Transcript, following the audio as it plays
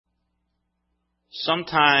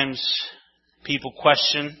Sometimes people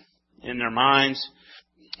question in their minds,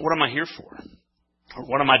 what am I here for? Or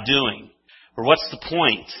what am I doing? Or what's the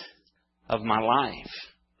point of my life?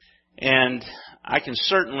 And I can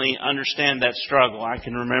certainly understand that struggle. I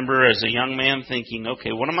can remember as a young man thinking,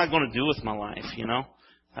 okay, what am I going to do with my life?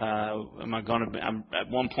 At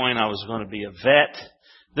one point I was going to be a vet.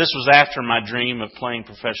 This was after my dream of playing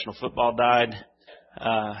professional football died.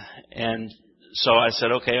 And so I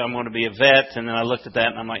said, okay, I'm going to be a vet. And then I looked at that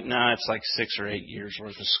and I'm like, nah, it's like 6 or 8 years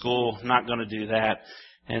worth of school. I'm not going to do that.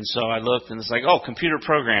 And so I looked and it's like, oh, computer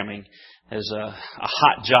programming is a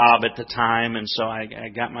hot job at the time. And so I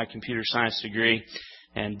got my computer science degree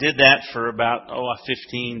and did that for about,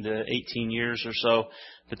 15 to 18 years or so.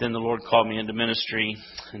 But then the Lord called me into ministry.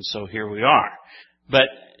 And so here we are. But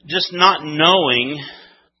just not knowing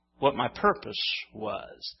what my purpose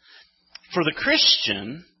was. For the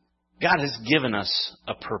Christian, God has given us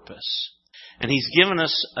a purpose. And He's given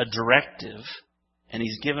us a directive. And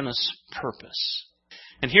He's given us purpose.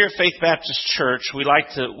 And here at Faith Baptist Church, we like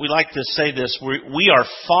to say this, we are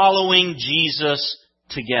following Jesus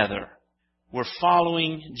together. We're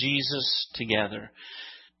following Jesus together.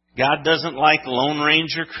 God doesn't like Lone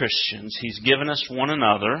Ranger Christians. He's given us one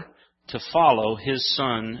another to follow His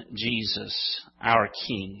Son, Jesus, our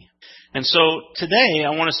King. And so today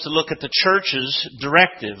I want us to look at the church's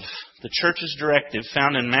directive. The church's directive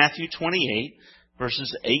found in Matthew 28,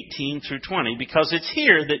 verses 18 through 20, because it's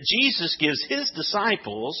here that Jesus gives His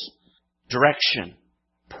disciples direction,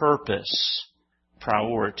 purpose,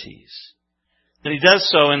 priorities. And He does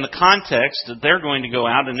so in the context that they're going to go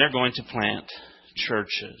out and they're going to plant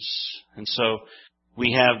churches. And so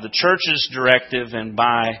we have the church's directive, and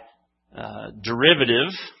by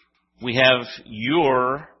derivative, we have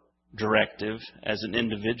your directive as an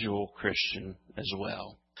individual Christian as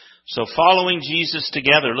well. So following Jesus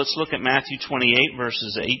together, let's look at Matthew 28,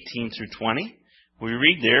 verses 18 through 20. We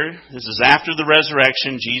read there, this is after the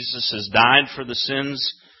resurrection. Jesus has died for the sins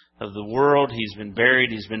of the world. He's been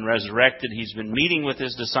buried. He's been resurrected. He's been meeting with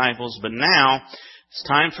His disciples. But now it's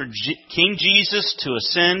time for King Jesus to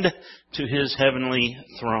ascend to His heavenly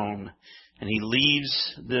throne. And He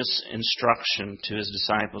leaves this instruction to His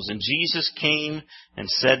disciples. And Jesus came and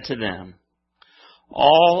said to them,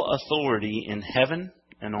 all authority in heaven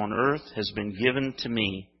and on earth has been given to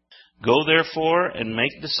me. Go therefore and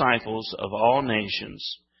make disciples of all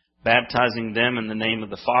nations, baptizing them in the name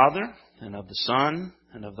of the Father and of the Son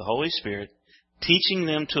and of the Holy Spirit, teaching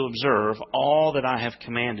them to observe all that I have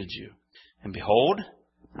commanded you. And behold,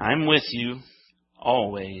 I am with you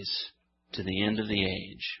always to the end of the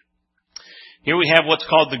age. Here we have what's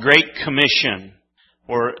called the Great Commission,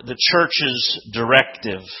 or the church's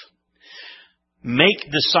directive.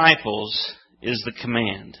 Make disciples is the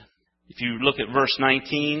command. If you look at verse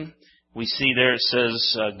 19, we see there it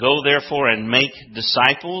says, go therefore and make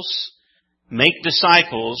disciples. Make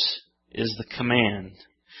disciples is the command.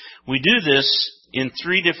 We do this in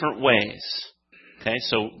 3 different ways. Okay,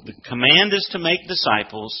 so the command is to make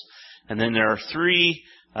disciples, and then there are 3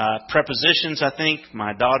 prepositions, I think.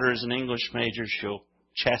 My daughter is an English major. She'll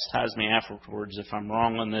chastise me afterwards if I'm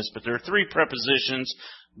wrong on this, but there are 3 prepositions: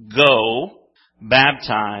 go,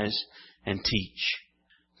 baptize, and teach.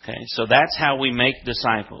 Okay, so that's how we make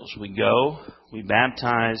disciples. We go, we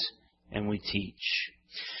baptize, and we teach.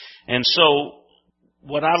 And so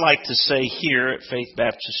what I like to say here at Faith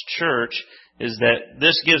Baptist Church is that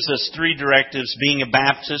this gives us 3 directives. Being a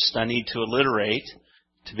Baptist, I need to alliterate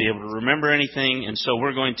to be able to remember anything. And so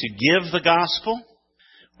we're going to give the gospel,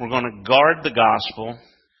 we're going to guard the gospel,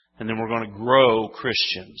 and then we're going to grow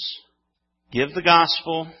Christians. Give the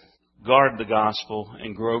gospel, guard the gospel,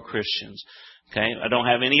 and grow Christians. Okay, I don't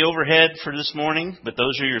have any overhead for this morning, but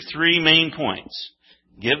those are your 3 main points.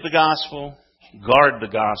 Give the gospel, guard the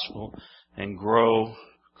gospel, and grow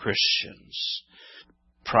Christians.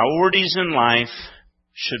 Priorities in life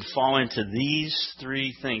should fall into these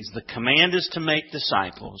 3 things. The command is to make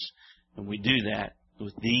disciples, and we do that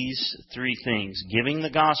with these 3 things: giving the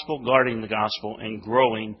gospel, guarding the gospel, and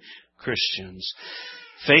growing Christians.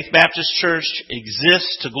 Faith Baptist Church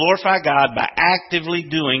exists to glorify God by actively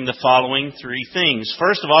doing the following 3 things.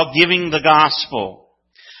 First of all, giving the gospel.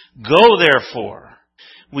 Go therefore.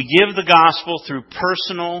 We give the gospel through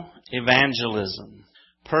personal evangelism.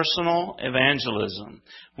 Personal evangelism.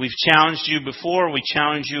 We've challenged you before. We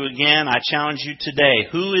challenge you again. I challenge you today.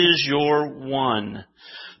 Who is your one?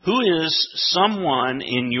 Who is someone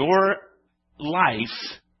in your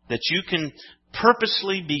life that you can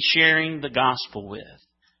purposely be sharing the gospel with?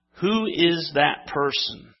 Who is that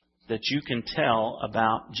person that you can tell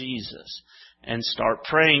about Jesus? and start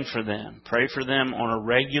praying for them. Pray for them on a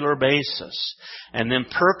regular basis. And then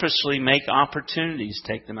purposely make opportunities.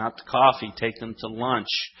 Take them out to coffee. Take them to lunch.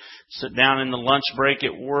 Sit down in the lunch break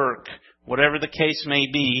at work. Whatever the case may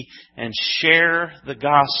be. And share the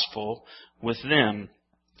gospel with them.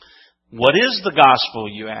 What is the gospel,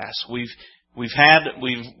 you ask? We've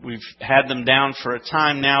had them down for a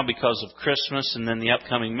time now because of Christmas and then the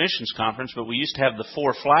upcoming missions conference, but we used to have the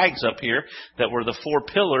 4 flags up here that were the 4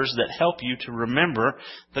 pillars that help you to remember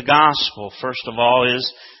the gospel. First of all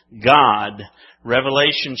is God.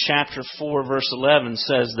 Revelation chapter 4 verse 11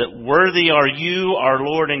 says that worthy are you, our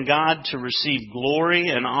Lord and God, to receive glory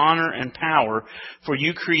and honor and power, for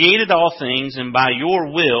you created all things, and by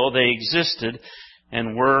your will they existed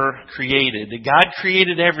and were created. God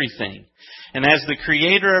created everything. And as the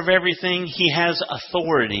creator of everything, He has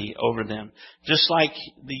authority over them. Just like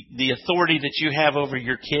the authority that you have over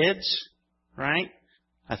your kids, right?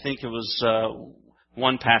 I think it was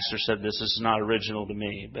one pastor said this. This is not original to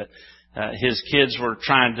me, but his kids were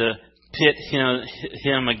trying to pit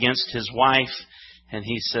him against his wife, and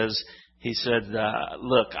he said,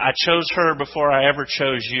 look, I chose her before I ever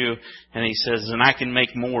chose you, and he says, and I can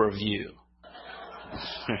make more of you.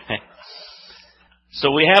 Right?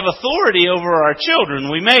 So we have authority over our children.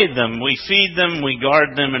 We made them. We feed them. We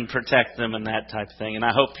guard them and protect them and that type of thing. And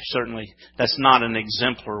I hope certainly that's not an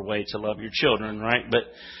exemplar way to love your children, right?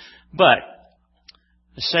 But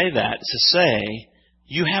to say that, to say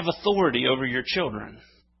you have authority over your children,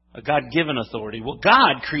 a God-given authority. Well,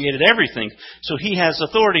 God created everything, so He has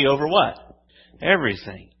authority over what?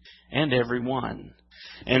 Everything and everyone.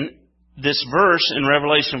 And this verse in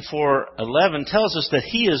Revelation 4:11 tells us that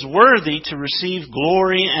He is worthy to receive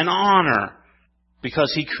glory and honor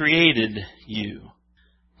because He created you.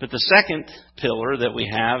 But the second pillar that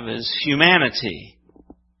we have is humanity.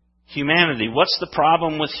 Humanity. What's the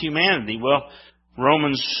problem with humanity? Well,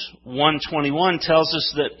 Romans 1:21 tells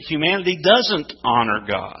us that humanity doesn't honor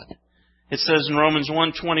God. It says in Romans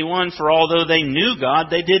 1:21, for although they knew God,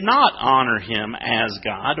 they did not honor Him as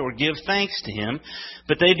God or give thanks to Him,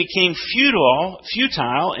 but they became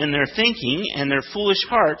futile in their thinking, and their foolish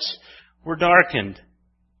hearts were darkened.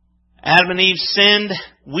 Adam and Eve sinned.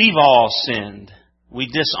 We've all sinned. We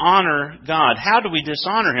dishonor God. How do we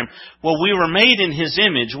dishonor Him? Well, we were made in His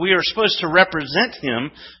image. We are supposed to represent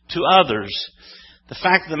Him to others. The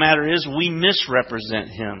fact of the matter is we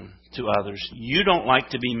misrepresent Him to others. You don't like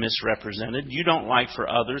to be misrepresented. You don't like for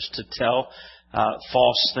others to tell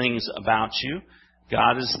false things about you.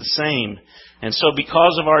 God is the same. And so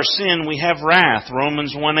because of our sin, we have wrath.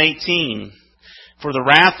 Romans 1:18. For the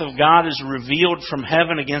wrath of God is revealed from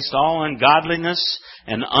heaven against all ungodliness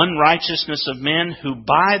and unrighteousness of men who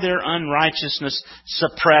by their unrighteousness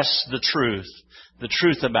suppress the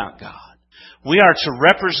truth about God. We are to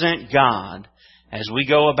represent God as we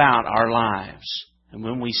go about our lives. And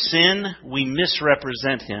when we sin, we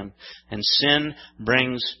misrepresent Him. And sin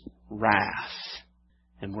brings wrath.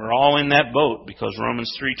 And we're all in that boat because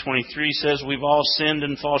Romans 3:23 says we've all sinned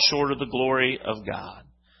and fall short of the glory of God.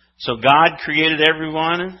 So God created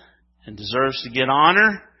everyone and deserves to get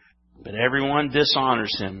honor, but everyone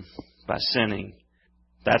dishonors Him by sinning.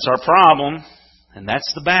 That's our problem, and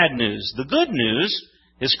that's the bad news. The good news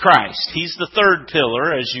is Christ. He's the third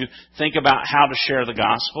pillar as you think about how to share the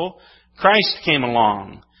gospel. Christ came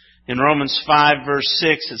along. In Romans 5 verse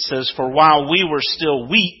 6 it says, for while we were still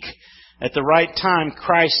weak, at the right time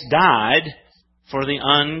Christ died for the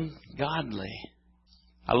ungodly.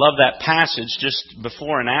 I love that passage just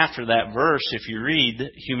before and after that verse. If you read,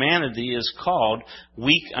 humanity is called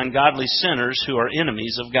weak, ungodly sinners who are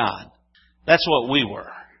enemies of God. That's what we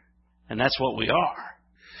were. And that's what we are.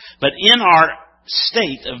 But in our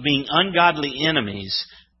state of being ungodly enemies,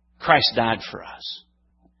 Christ died for us.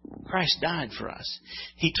 Christ died for us.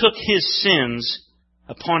 He took His sins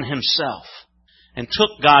upon Himself and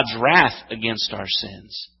took God's wrath against our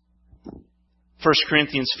sins. 1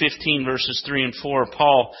 Corinthians 15 verses 3 and 4,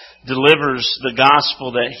 Paul delivers the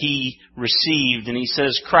gospel that he received, and he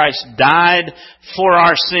says, Christ died for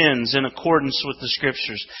our sins in accordance with the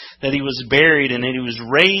Scriptures, that He was buried and that He was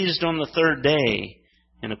raised on the third day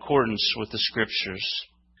in accordance with the Scriptures.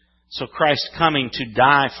 So Christ coming to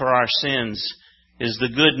die for our sins is the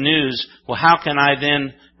good news. Well, how can I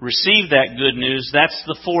then receive that good news? That's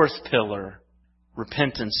the fourth pillar,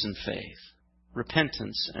 repentance and faith.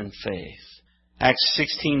 Repentance and faith. Acts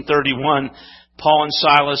 16:31, Paul and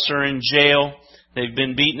Silas are in jail. They've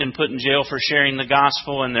been beaten and put in jail for sharing the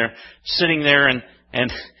gospel, and they're sitting there and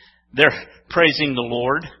they're praising the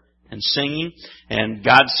Lord and singing. And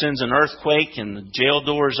God sends an earthquake and the jail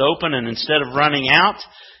doors open, and instead of running out,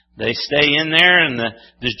 They stay in there, and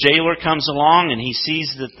this jailer comes along, and he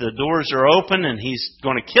sees that the doors are open, and he's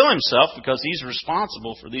going to kill himself because he's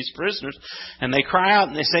responsible for these prisoners. And they cry out,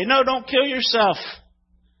 and they say, "No, don't kill yourself."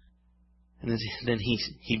 And then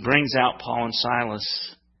he brings out Paul and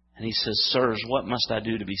Silas, and he says, "Sirs, what must I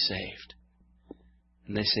do to be saved?"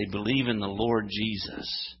 And they say, "Believe in the Lord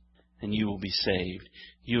Jesus, and you will be saved,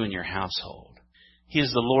 you and your household." He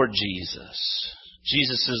is the Lord Jesus.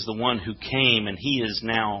 Jesus is the one who came, and He is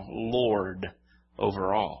now Lord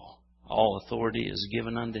over all. All authority is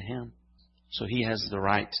given unto Him. So He has the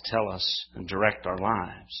right to tell us and direct our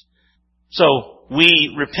lives. So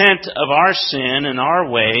we repent of our sin and our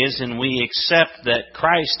ways, and we accept that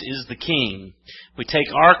Christ is the King. We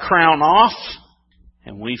take our crown off,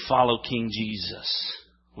 and we follow King Jesus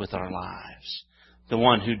with our lives, the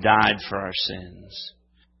one who died for our sins.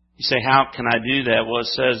 You say, how can I do that? Well, it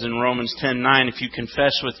says in Romans 10:9, if you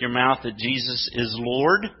confess with your mouth that Jesus is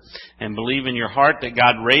Lord and believe in your heart that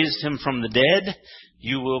God raised Him from the dead,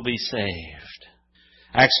 you will be saved.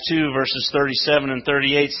 Acts 2 verses 37 and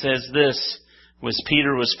 38 says this, was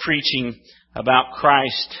Peter was preaching about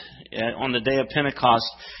Christ on the day of Pentecost.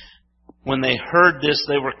 When they heard this,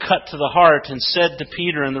 they were cut to the heart and said to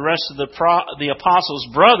Peter and the rest of the apostles,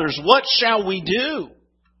 "Brothers, what shall we do?"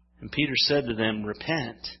 And Peter said to them,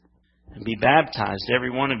 "Repent and be baptized, every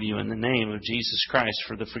one of you, in the name of Jesus Christ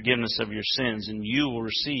for the forgiveness of your sins, and you will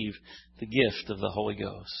receive the gift of the Holy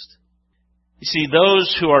Ghost." You see,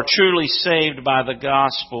 those who are truly saved by the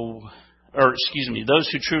gospel, those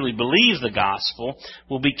who truly believe the gospel,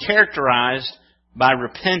 will be characterized by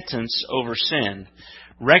repentance over sin,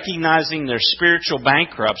 recognizing their spiritual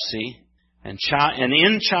bankruptcy, and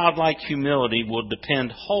in childlike humility will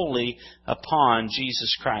depend wholly upon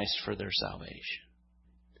Jesus Christ for their salvation.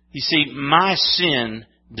 You see, my sin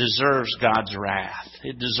deserves God's wrath.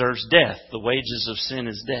 It deserves death. The wages of sin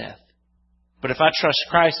is death. But if I trust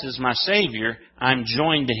Christ as my Savior, I'm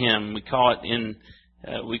joined to Him. We call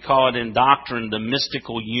it in doctrine the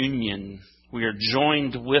mystical union. We are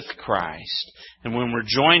joined with Christ. And when we're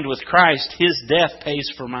joined with Christ, His death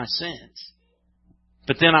pays for my sins.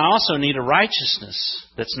 But then I also need a righteousness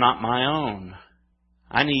that's not my own.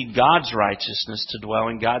 I need God's righteousness to dwell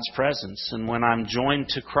in God's presence. And when I'm joined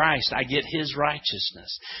to Christ, I get His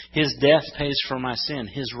righteousness. His death pays for my sin.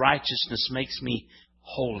 His righteousness makes me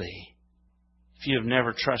holy. If you have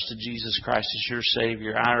never trusted Jesus Christ as your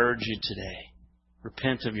Savior, I urge you today,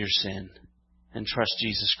 repent of your sin and trust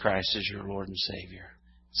Jesus Christ as your Lord and Savior.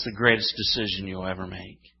 It's the greatest decision you'll ever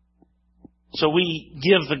make. So we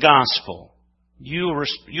give the gospel. You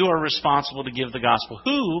are responsible to give the gospel.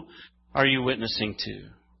 Who are you witnessing to?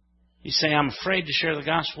 You say, I'm afraid to share the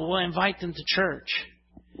gospel. Well, invite them to church.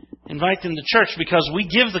 Invite them to church because we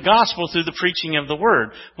give the gospel through the preaching of the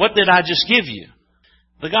Word. What did I just give you?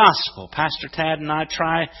 The gospel. Pastor Tad and I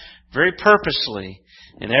try very purposely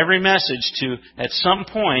in every message to, at some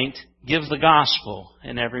point, give the gospel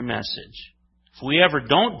in every message. If we ever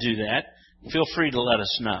don't do that, feel free to let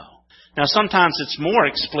us know. Now, sometimes it's more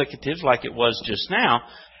explicative, like it was just now.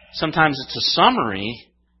 Sometimes it's a summary.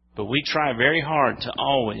 But we try very hard to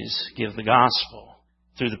always give the gospel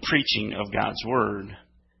through the preaching of God's Word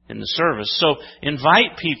in the service. So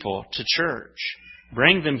invite people to church.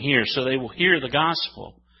 Bring them here so they will hear the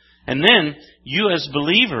gospel. And then, you as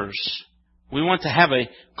believers, we want to have a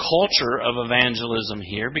culture of evangelism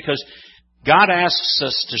here because God asks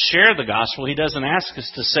us to share the gospel. He doesn't ask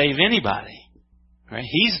us to save anybody. Right?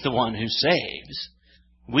 He's the one who saves.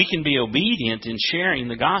 We can be obedient in sharing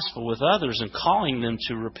the gospel with others and calling them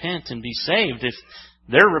to repent and be saved. If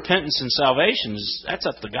their repentance and salvation that's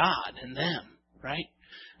up to God and them, right?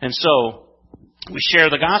 And so we share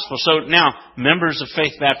the gospel. So now, members of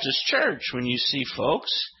Faith Baptist Church, when you see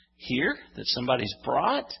folks here that somebody's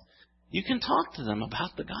brought, you can talk to them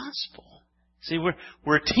about the gospel. See,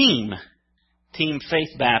 we're a team. Team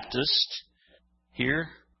Faith Baptist here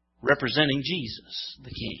representing Jesus,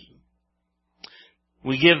 the King.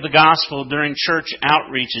 We give the gospel during church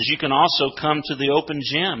outreaches. You can also come to the open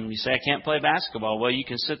gym. You say, I can't play basketball. Well, you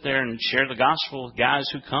can sit there and share the gospel with guys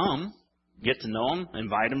who come. Get to know them.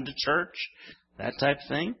 Invite them to church. That type of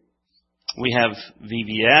thing. We have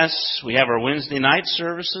VBS. We have our Wednesday night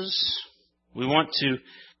services. We want to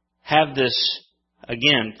have this,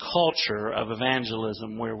 again, culture of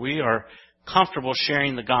evangelism where we are comfortable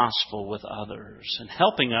sharing the gospel with others and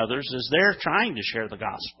helping others as they're trying to share the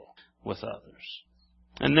gospel with others.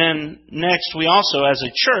 And then next, we also, as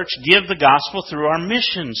a church, give the gospel through our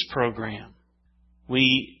missions program.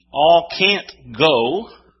 We all can't go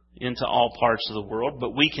into all parts of the world,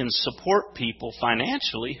 but we can support people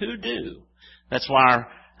financially who do. That's why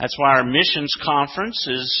That's why our missions conference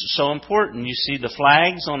is so important. You see the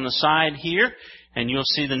flags on the side here, and you'll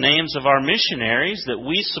see the names of our missionaries that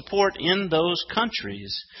we support in those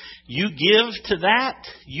countries. You give to that,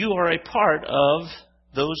 you are a part of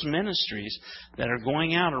those ministries that are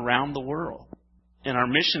going out around the world. And our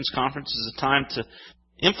missions conference is a time to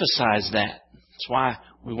emphasize that. That's why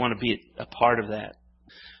we want to be a part of that.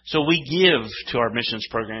 So we give to our missions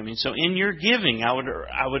programming. So in your giving, I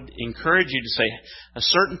would encourage you to say, a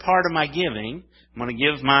certain part of my giving, I'm going to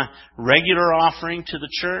give my regular offering to the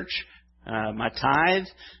church, my tithe,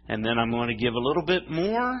 and then I'm going to give a little bit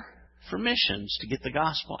more for missions to get the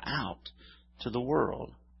gospel out to the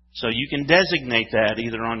world. So you can designate that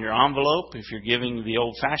either on your envelope if you're giving the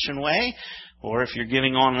old-fashioned way, or if you're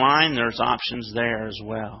giving online, there's options there as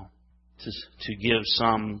well to give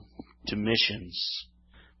some to missions.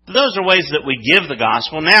 Those are ways that we give the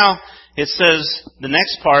gospel. Now, it says, the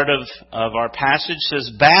next part of our passage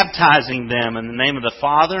says, baptizing them in the name of the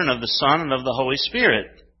Father and of the Son and of the Holy Spirit.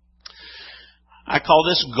 I call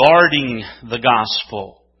this guarding the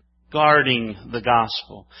gospel. Guarding the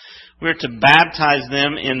gospel. We're to baptize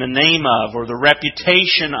them in the name of, or the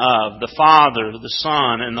reputation of, the Father, the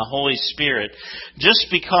Son, and the Holy Spirit. Just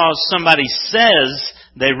because somebody says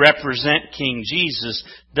they represent King Jesus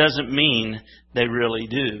doesn't mean they really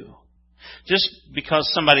do. Just because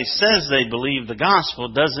somebody says they believe the gospel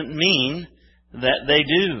doesn't mean that they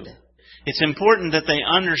do. It's important that they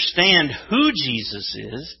understand who Jesus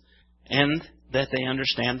is and that they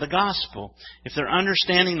understand the gospel. If their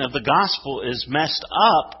understanding of the gospel is messed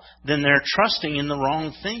up, then they're trusting in the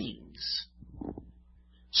wrong things.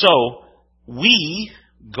 So, we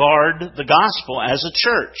guard the gospel as a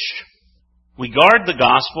church. We guard the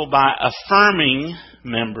gospel by affirming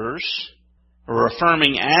members, or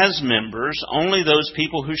affirming as members, only those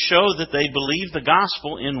people who show that they believe the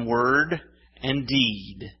gospel in word and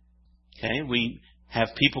deed. Okay, we have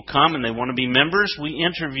people come and they want to be members. We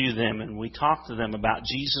interview them and we talk to them about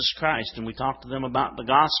Jesus Christ and we talk to them about the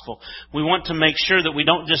gospel. We want to make sure that we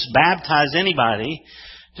don't just baptize anybody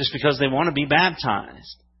just because they want to be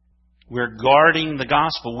baptized. We're guarding the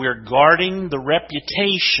gospel. We're guarding the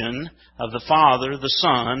reputation of the Father, the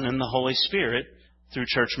Son, and the Holy Spirit through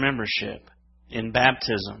church membership in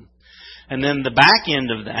baptism. And then the back end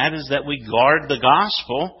of that is that we guard the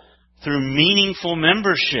gospel through meaningful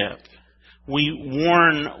membership. We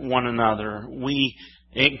warn one another. We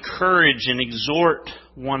encourage and exhort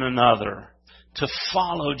one another to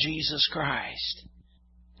follow Jesus Christ.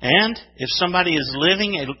 And if somebody is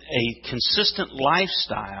living a consistent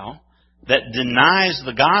lifestyle that denies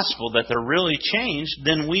the gospel, that they're really changed,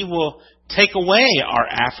 then we will take away our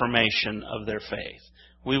affirmation of their faith.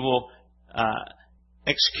 We will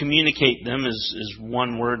excommunicate them is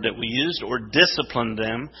one word that we used, or discipline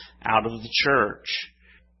them out of the church.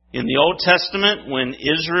 In the Old Testament, when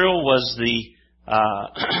Israel was the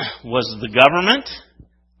government,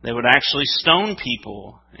 they would actually stone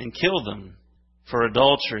people and kill them for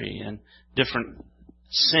adultery and different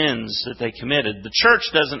sins that they committed. The church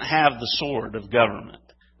doesn't have the sword of government.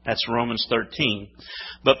 That's Romans 13.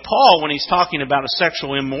 But Paul, when he's talking about a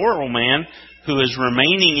sexual immoral man who is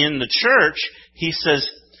remaining in the church, he says,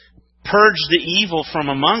 purge the evil from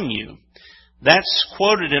among you. That's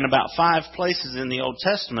quoted in about 5 places in the Old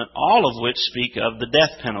Testament, all of which speak of the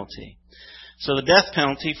death penalty. So the death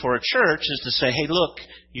penalty for a church is to say, hey, look,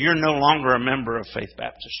 you're no longer a member of Faith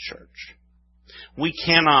Baptist Church. We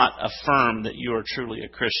cannot affirm that you are truly a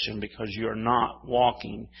Christian because you are not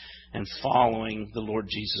walking and following the Lord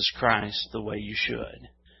Jesus Christ the way you should.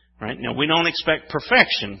 Right? Now, we don't expect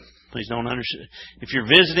perfection. Please don't understand. If you're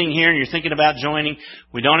visiting here and you're thinking about joining,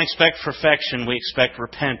 we don't expect perfection. We expect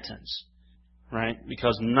repentance. Right?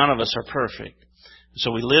 Because none of us are perfect.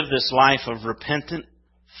 So we live this life of repentant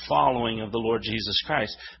following of the Lord Jesus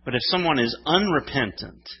Christ. But if someone is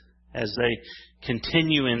unrepentant as they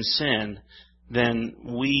continue in sin, then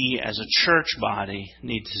we as a church body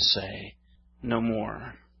need to say, no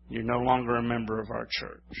more. You're no longer a member of our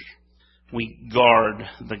church. We guard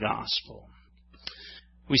the gospel.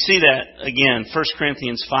 We see that, again, 1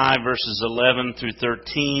 Corinthians 5, verses 11 through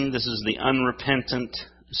 13. This is the unrepentant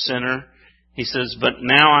sinner. He says, but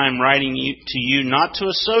now I am writing to you not to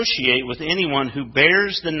associate with anyone who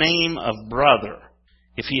bears the name of brother,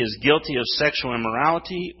 if he is guilty of sexual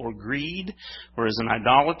immorality or greed, or is an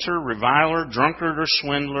idolater, reviler, drunkard, or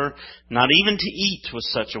swindler, not even to eat with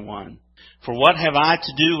such a one. For what have I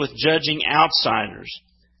to do with judging outsiders?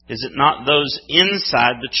 Is it not those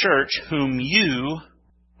inside the church whom you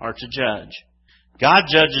are to judge? God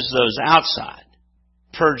judges those outside.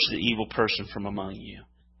 Purge the evil person from among you.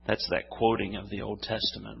 That's that quoting of the Old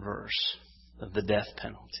Testament verse of the death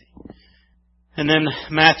penalty. And then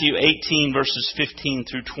Matthew 18, verses 15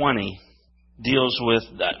 through 20, deals with...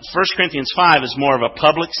 1 Corinthians 5 is more of a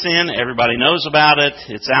public sin. Everybody knows about it.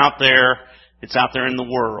 It's out there. It's out there in the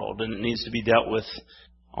world, and it needs to be dealt with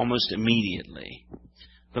almost immediately.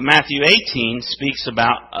 But Matthew 18 speaks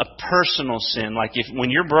about a personal sin, like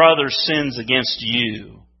when your brother sins against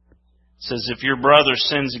you. It says, if your brother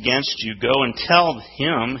sins against you, go and tell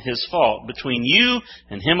him his fault between you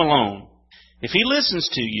and him alone. If he listens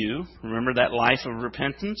to you, remember that life of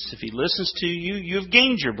repentance? If he listens to you, you have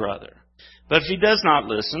gained your brother. But if he does not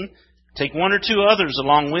listen, take one or two others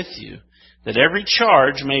along with you, that every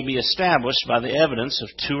charge may be established by the evidence of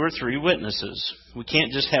 2 or 3 witnesses. We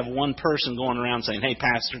can't just have one person going around saying, hey,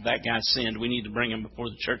 pastor, that guy sinned. We need to bring him before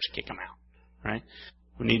the church and kick him out. Right?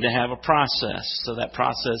 We need to have a process. So that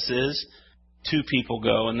process is 2 people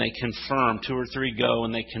go and they confirm, 2 or 3 go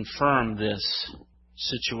and they confirm this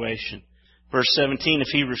situation. Verse 17, if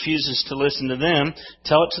he refuses to listen to them,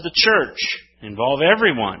 tell it to the church. Involve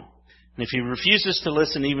everyone. And if he refuses to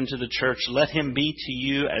listen even to the church, let him be to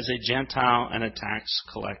you as a Gentile and a tax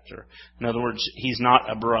collector. In other words, he's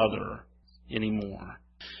not a brother anymore.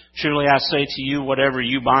 Truly I say to you, whatever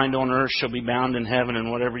you bind on earth shall be bound in heaven,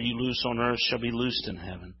 and whatever you loose on earth shall be loosed in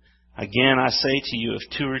heaven. Again, I say to you,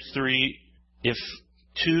 if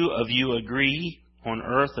 2 of you agree on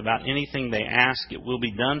earth about anything they ask, it will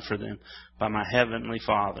be done for them by my heavenly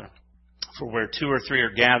Father. For where 2 or 3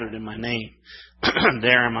 are gathered in my name,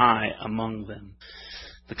 there am I among them.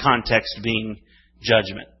 The context being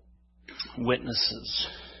judgment. Witnesses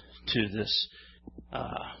to this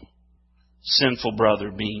sinful brother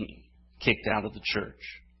being kicked out of the church.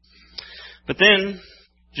 But then,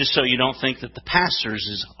 just so you don't think that the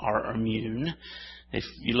pastors are immune, if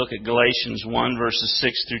you look at Galatians 1, verses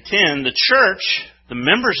 6 through 10, the church, the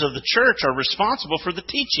members of the church are responsible for the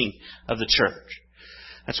teaching of the church.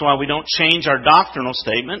 That's why we don't change our doctrinal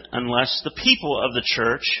statement unless the people of the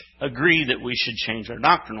church agree that we should change our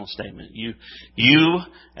doctrinal statement. You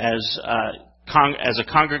as a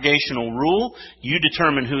congregational rule, you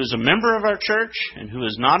determine who is a member of our church and who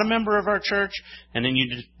is not a member of our church, and then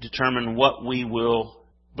you determine what we will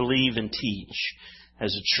believe and teach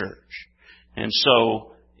as a church. And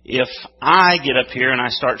so, if I get up here and I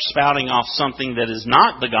start spouting off something that is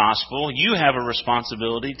not the gospel, you have a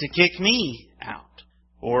responsibility to kick me out.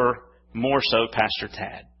 Or, more so, Pastor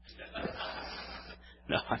Tad.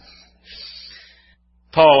 No.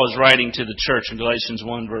 Paul is writing to the church in Galatians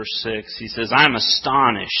 1, verse 6. He says, I am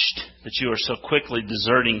astonished that you are so quickly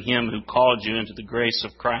deserting him who called you into the grace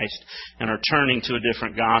of Christ and are turning to a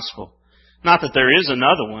different gospel. Not that there is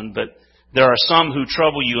another one, but there are some who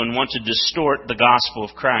trouble you and want to distort the gospel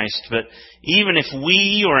of Christ. But even if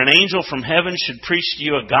we or an angel from heaven should preach to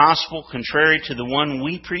you a gospel contrary to the one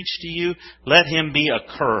we preach to you, let him be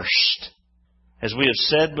accursed. As we have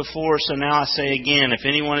said before, so now I say again, if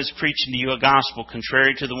anyone is preaching to you a gospel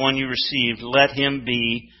contrary to the one you received, let him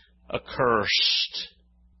be accursed.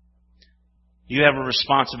 You have a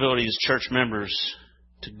responsibility as church members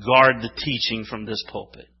to guard the teaching from this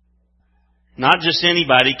pulpit. Not just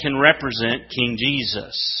anybody can represent King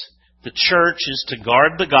Jesus. The church is to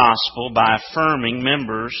guard the gospel by affirming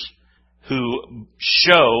members who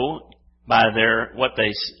show by what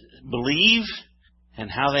they believe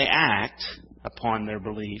and how they act upon their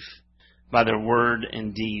belief, by their word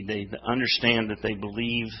and deed. They understand that they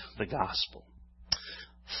believe the gospel.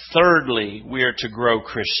 Thirdly, we are to grow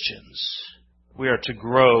Christians. We are to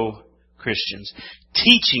grow Christians,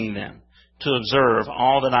 teaching them to observe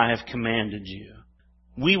all that I have commanded you.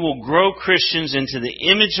 We will grow Christians into the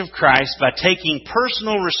image of Christ by taking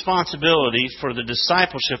personal responsibility for the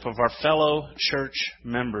discipleship of our fellow church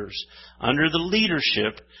members under the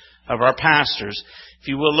leadership of our pastors. If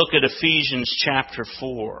you will, look at Ephesians chapter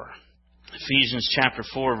 4. Ephesians chapter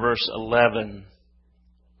 4, verse 11.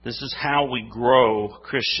 This is how we grow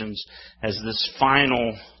Christians as this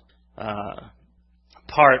final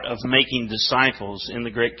part of making disciples in the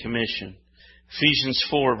Great Commission. Ephesians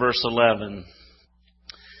 4, verse 11.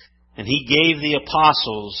 And he gave the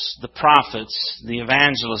apostles, the prophets, the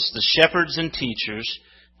evangelists, the shepherds and teachers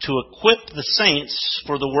to equip the saints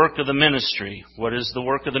for the work of the ministry. What is the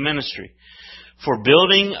work of the ministry? For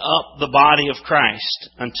building up the body of Christ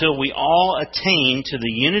until we all attain to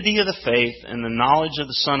the unity of the faith and the knowledge of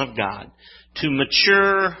the Son of God, to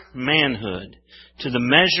mature manhood, to the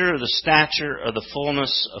measure of the stature of the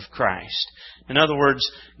fullness of Christ. In other words,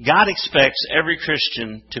 God expects every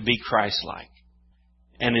Christian to be Christ-like.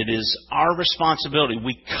 And it is our responsibility.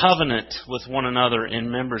 We covenant with one another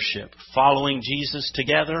in membership. Following Jesus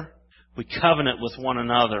together, we covenant with one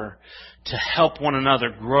another to help one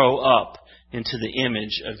another grow up into the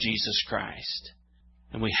image of Jesus Christ.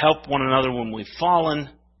 And we help one another when we've fallen,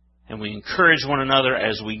 and we encourage one another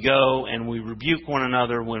as we go, and we rebuke one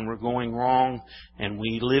another when we're going wrong, and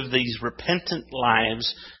we live these repentant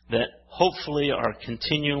lives that hopefully are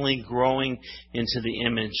continually growing into the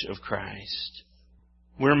image of Christ.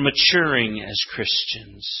 We're maturing as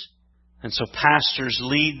Christians. And so pastors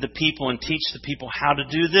lead the people and teach the people how to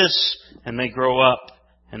do this, and they grow up,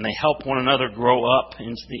 and they help one another grow up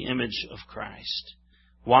into the image of Christ.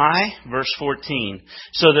 Why? Verse 14,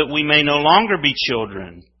 so that we may no longer be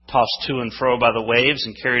children, tossed to and fro by the waves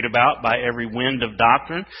and carried about by every wind of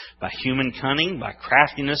doctrine, by human cunning, by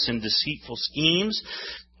craftiness and deceitful schemes.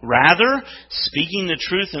 Rather, speaking the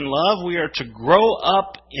truth in love, we are to grow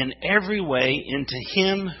up in every way into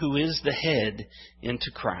Him who is the head,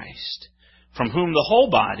 into Christ, from whom the whole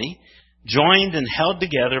body, joined and held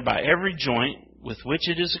together by every joint with which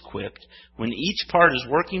it is equipped, when each part is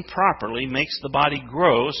working properly, makes the body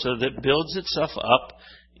grow so that it builds itself up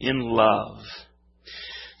in love.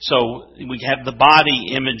 So we have the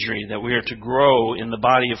body imagery, that we are to grow in the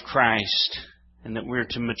body of Christ, and that we are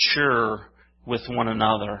to mature with one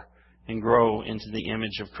another and grow into the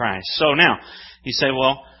image of Christ. So now, you say,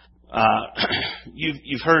 well,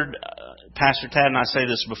 you've heard Pastor Tad and I say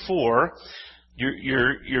this before.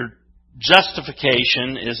 Your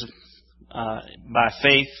justification is by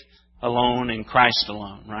faith alone in Christ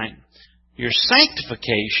alone, right? Your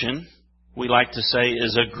sanctification, we like to say,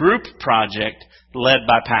 is a group project led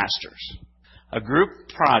by pastors. A group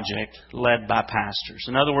project led by pastors.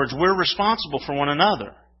 In other words, we're responsible for one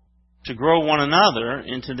another, to grow one another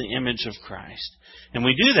into the image of Christ. And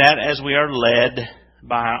we do that as we are led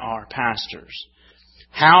by our pastors.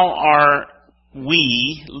 How are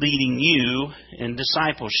we leading you in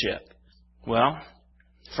discipleship? Well,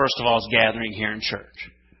 first of all, is gathering here in church,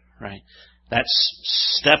 right? That's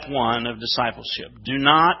step one of discipleship. Do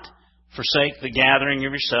not forsake the gathering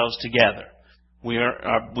of yourselves together. We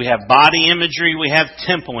have body imagery, we have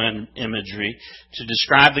temple imagery to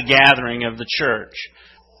describe the gathering of the church.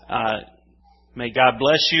 May God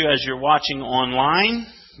bless you as you're watching online,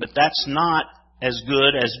 but that's not as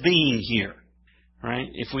good as being here, right?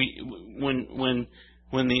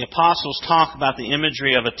 When the apostles talk about the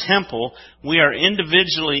imagery of a temple, we are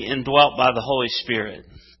individually indwelt by the Holy Spirit.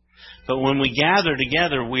 But when we gather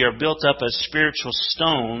together, we are built up as spiritual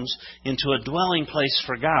stones into a dwelling place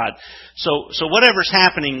for God. So whatever's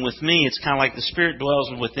happening with me, it's kind of like the Spirit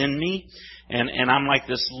dwells within me, and I'm like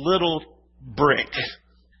this little brick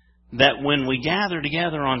that when we gather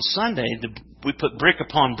together on Sunday, we put brick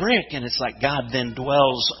upon brick, and it's like God then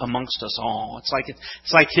dwells amongst us all. It's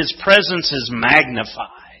like His presence is magnified.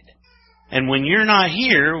 And when you're not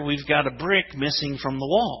here, we've got a brick missing from the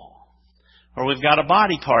wall. Or we've got a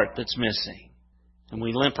body part that's missing. And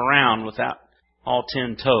we limp around without all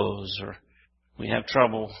 10 toes. Or we have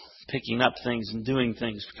trouble picking up things and doing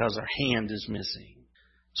things because our hand is missing.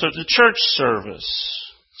 So the church service,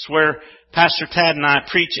 it's where Pastor Tad and I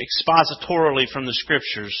preach expositorily from the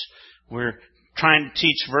Scriptures. We're trying to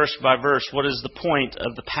teach verse by verse what is the point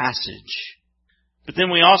of the passage. But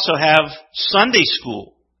then we also have Sunday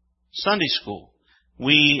school. Sunday school.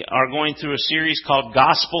 We are going through a series called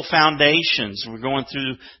Gospel Foundations. We're going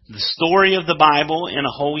through the story of the Bible in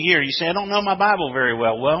a whole year. You say, I don't know my Bible very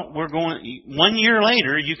well. Well, 1 year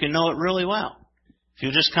later, you can know it really well if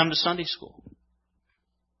you'll just come to Sunday school.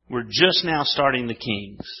 We're just now starting the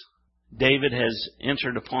Kings. David has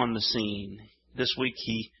entered upon the scene. This week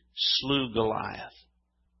he slew Goliath.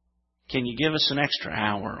 Can you give us an extra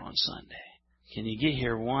hour on Sunday? Can you get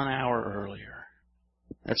here 1 hour earlier?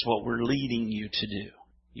 That's what we're leading you to do.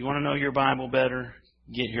 You want to know your Bible better?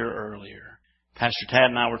 Get here earlier. Pastor Tad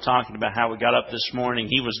and I were talking about how we got up this morning.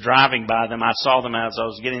 He was driving by them. I saw them as I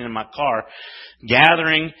was getting in my car.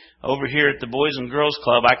 Gathering over here at the Boys and Girls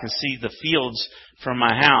Club. I can see the fields from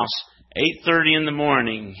my house. 8:30 in the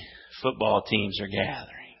morning, football teams are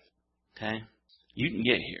gathering. Okay? You can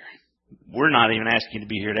get here. We're not even asking you to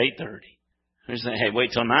be here at 8:30. We're saying, hey,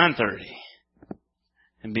 wait till 9:30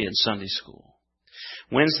 and be in Sunday school.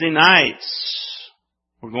 Wednesday nights,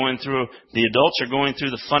 the adults are going through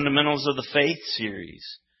the Fundamentals of the Faith series.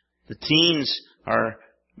 The teens are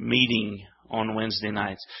meeting on Wednesday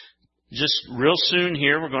nights. Just real soon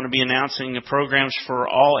here, we're going to be announcing the programs for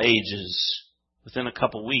all ages. Within a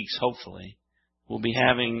couple weeks, hopefully. We'll be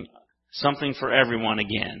having something for everyone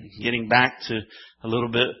again. Getting back to a little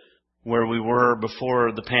bit where we were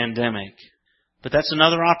before the pandemic. But that's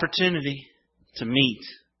another opportunity to meet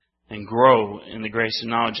and grow in the grace and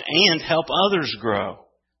knowledge and help others grow.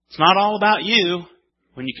 It's not all about you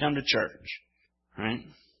when you come to church, right?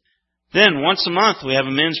 Then once a month we have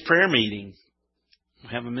a men's prayer meeting. We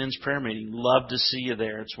have a men's prayer meeting. Love to see you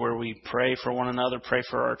there. It's where we pray for one another, pray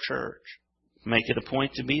for our church. Make it a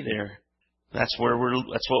point to be there. That's what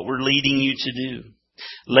we're leading you to do.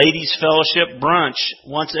 Ladies Fellowship Brunch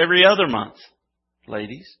once every other month.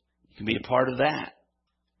 Ladies, you can be a part of that.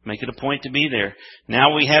 Make it a point to be there.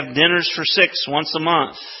 Now we have dinners for 6 once a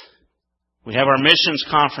month. We have our missions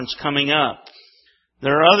conference coming up.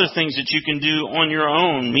 There are other things that you can do on your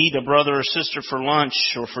own. Meet a brother or sister for lunch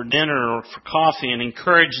or for dinner or for coffee and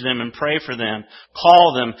encourage them and pray for them.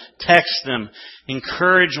 Call them, text them.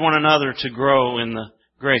 Encourage one another to grow in the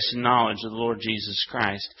grace and knowledge of the Lord Jesus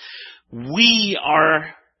Christ. We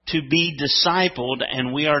are to be discipled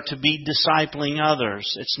and we are to be discipling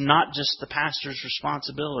others. It's not just the pastor's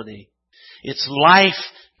responsibility. It's life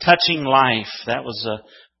touching life. That was a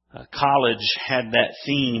college had that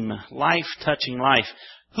theme, life touching life.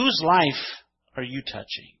 Whose life are you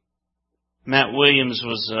touching? Matt Williams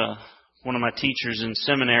was one of my teachers in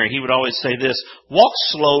seminary. He would always say this: walk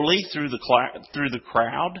slowly through the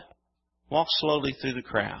crowd. Walk slowly through the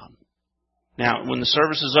crowd. Now, when the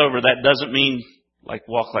service is over, that doesn't mean like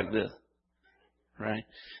walk like this, right?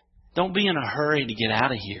 Don't be in a hurry to get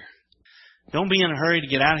out of here. Don't be in a hurry to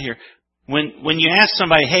get out of here. When you ask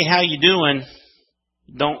somebody, "Hey, how you doing?"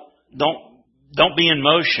 Don't be in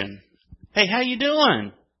motion. "Hey, how you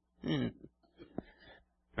doing?"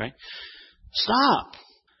 Right? Stop.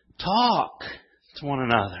 Talk to one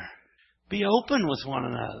another. Be open with one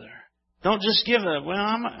another. Don't just give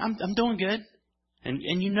I'm doing good. And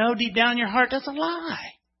you know deep down in your heart that's a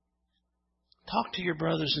lie. Talk to your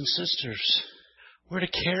brothers and sisters. We're to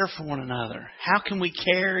care for one another. How can we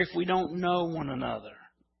care if we don't know one another?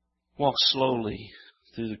 Walk slowly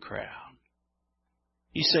through the crowd.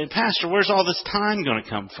 You say, "Pastor, where's all this time going to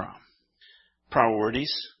come from?"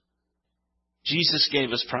 Priorities. Jesus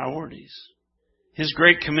gave us priorities. His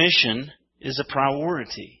Great Commission is a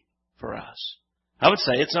priority for us. I would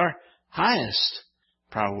say it's our highest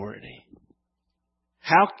priority.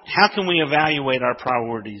 How can we evaluate our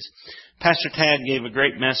priorities? Pastor Tad gave a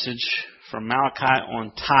great message from Malachi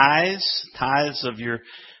on tithes of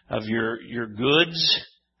your goods,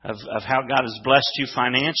 of how God has blessed you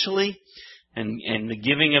financially. And the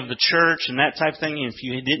giving of the church and that type of thing. And if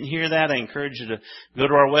you didn't hear that, I encourage you to go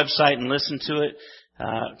to our website and listen to it,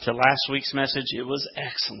 to last week's message. It was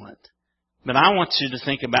excellent. But I want you to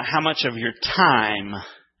think about how much of your time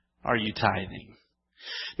are you tithing.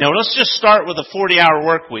 Now let's just start with a 40-hour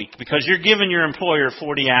work week, because you're giving your employer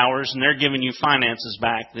 40 hours and they're giving you finances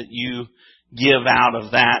back that you give out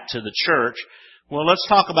of that to the church. Well, let's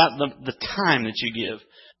talk about the time that you give.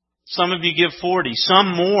 Some of you give 40,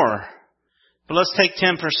 some more. But let's take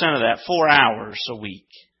 10% of that, 4 hours a week.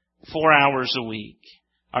 4 hours a week.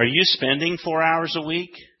 Are you spending 4 hours a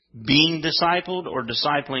week being discipled or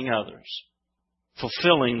discipling others?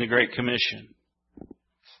 Fulfilling the Great Commission.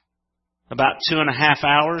 About 2.5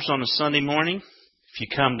 hours on a Sunday morning. If you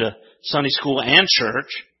come to Sunday school and church,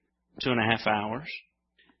 2.5 hours.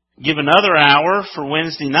 Give another hour for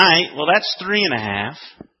Wednesday night. Well, that's 3.5.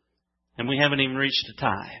 And we haven't even reached a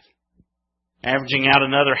tithe. Averaging out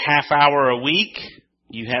another half hour a week,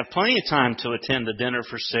 you have plenty of time to attend a dinner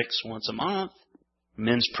for 6 once a month,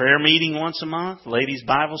 men's prayer meeting once a month, ladies'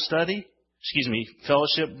 Bible study,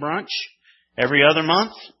 fellowship brunch every other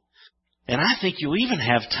month. And I think you'll even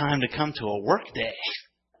have time to come to a work day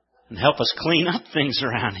and help us clean up things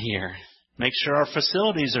around here. Make sure our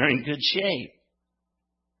facilities are in good shape.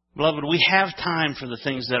 Beloved, we have time for the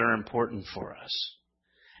things that are important for us.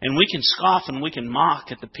 And we can scoff and we can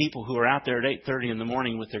mock at the people who are out there at 8:30 in the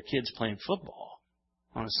morning with their kids playing football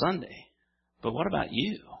on a Sunday. But what about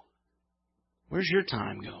you? Where's your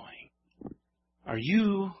time going? Are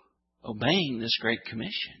you obeying this Great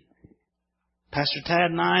Commission? Pastor Tad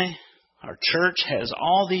and I, our church has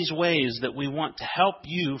all these ways that we want to help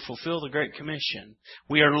you fulfill the Great Commission.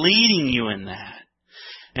 We are leading you in that.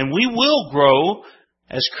 And we will grow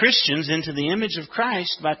as Christians into the image of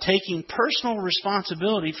Christ by taking personal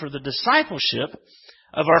responsibility for the discipleship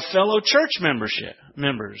of our fellow church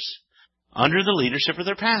members under the leadership of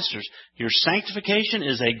their pastors. Your sanctification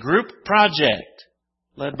is a group project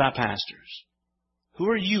led by pastors. Who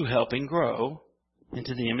are you helping grow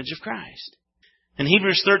into the image of Christ? And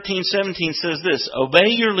Hebrews 13:17 says this: "Obey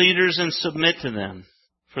your leaders and submit to them,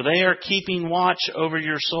 for they are keeping watch over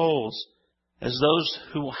your souls as those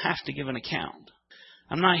who will have to give an account."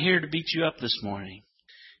 I'm not here to beat you up this morning.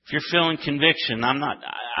 If you're feeling conviction,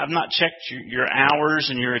 I've not checked your hours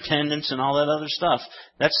and your attendance and all that other stuff.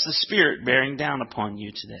 That's the Spirit bearing down upon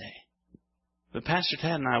you today. But Pastor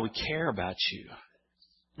Tad and I, we care about you.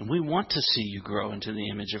 And we want to see you grow into the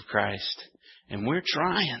image of Christ. And we're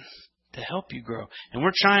trying. to help you grow. And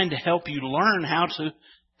we're trying to help you learn how to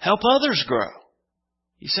help others grow.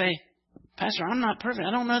 You say, Pastor, I'm not perfect.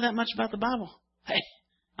 I don't know that much about the Bible. Hey,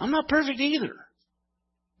 I'm not perfect either.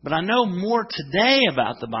 But I know more today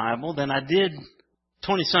about the Bible than I did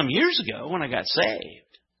 20-some years ago when I got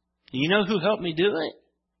saved. You know who helped me do it?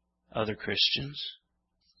 Other Christians.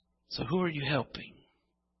 So who are you helping?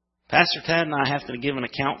 Pastor Tad and I have to give an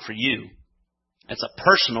account for you. That's a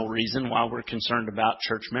personal reason why we're concerned about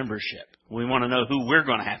church membership. We want to know who we're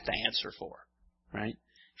going to have to answer for, right?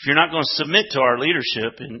 If you're not going to submit to our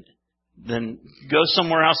leadership, then go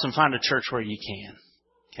somewhere else and find a church where you can.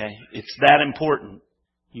 Okay? It's that important.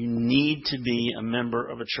 You need to be a member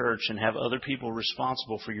of a church and have other people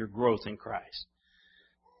responsible for your growth in Christ.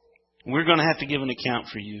 We're going to have to give an account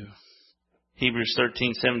for you. Hebrews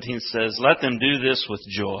 13:17 says, "Let them do this with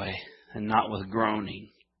joy and not with groaning,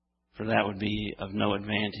 for that would be of no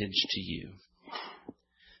advantage to you."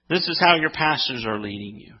 This is how your pastors are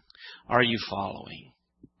leading you. Are you following?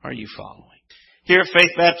 Are you following? Here at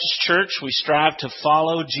Faith Baptist Church, we strive to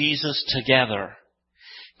follow Jesus together.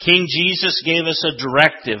 King Jesus gave us a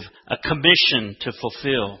directive, a commission to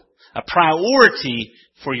fulfill, a priority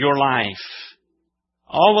for your life.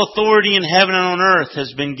 All authority in heaven and on earth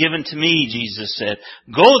has been given to me, Jesus said.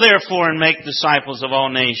 Go therefore and make disciples of all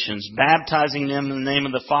nations, baptizing them in the name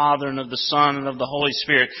of the Father and of the Son and of the Holy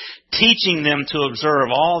Spirit, teaching them to observe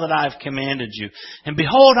all that I have commanded you. And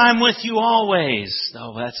behold, I'm with you always.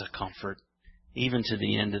 Oh, that's a comfort, even to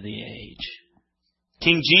the end of the age.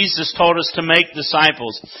 King Jesus told us to make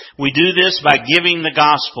disciples. We do this by giving the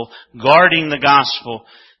gospel, guarding the gospel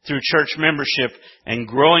through church membership, and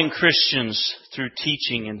growing Christians through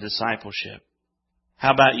teaching and discipleship.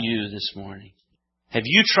 How about you this morning? Have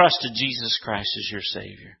you trusted Jesus Christ as your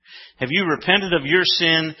Savior? Have you repented of your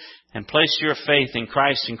sin and placed your faith in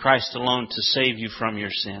Christ and Christ alone to save you from your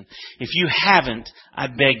sin? If you haven't, I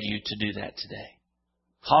beg you to do that today.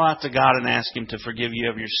 Call out to God and ask Him to forgive you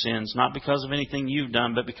of your sins, not because of anything you've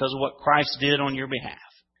done, but because of what Christ did on your behalf.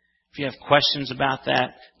 If you have questions about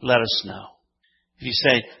that, let us know. If you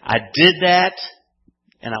say, I did that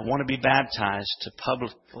and I want to be baptized to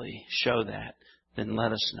publicly show that, then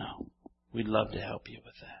let us know. We'd love to help you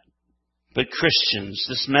with that. But Christians,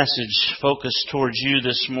 this message focused towards you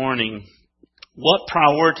this morning. What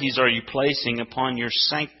priorities are you placing upon your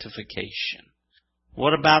sanctification?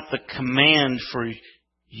 What about the command for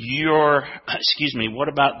what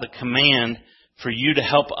about the command for you to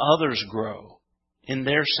help others grow in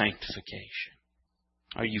their sanctification?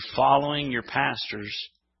 Are you following your pastors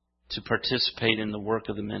to participate in the work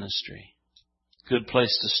of the ministry? A good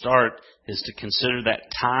place to start is to consider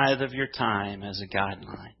that tithe of your time as a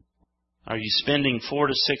guideline. Are you spending 4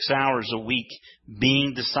 to 6 hours a week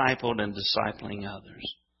being discipled and discipling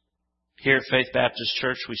others? Here at Faith Baptist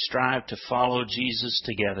Church, we strive to follow Jesus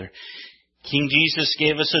together. King Jesus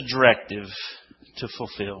gave us a directive to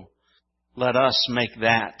fulfill. Let us make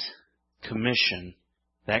that commission,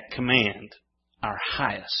 that command, our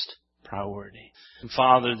highest priority. And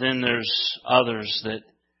Father, then there's others that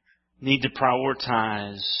need to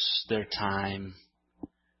prioritize their time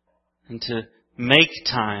and to make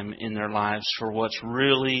time in their lives for what's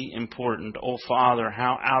really important. Oh, Father,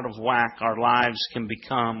 how out of whack our lives can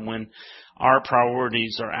become when our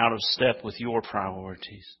priorities are out of step with your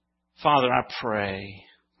priorities. Father, I pray,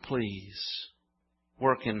 please,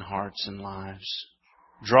 work in hearts and lives.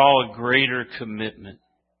 Draw a greater commitment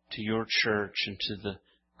to your church and to the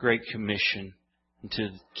Great Commission and to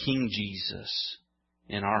King Jesus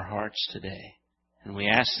in our hearts today. And we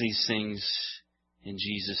ask these things in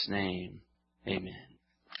Jesus' name. Amen.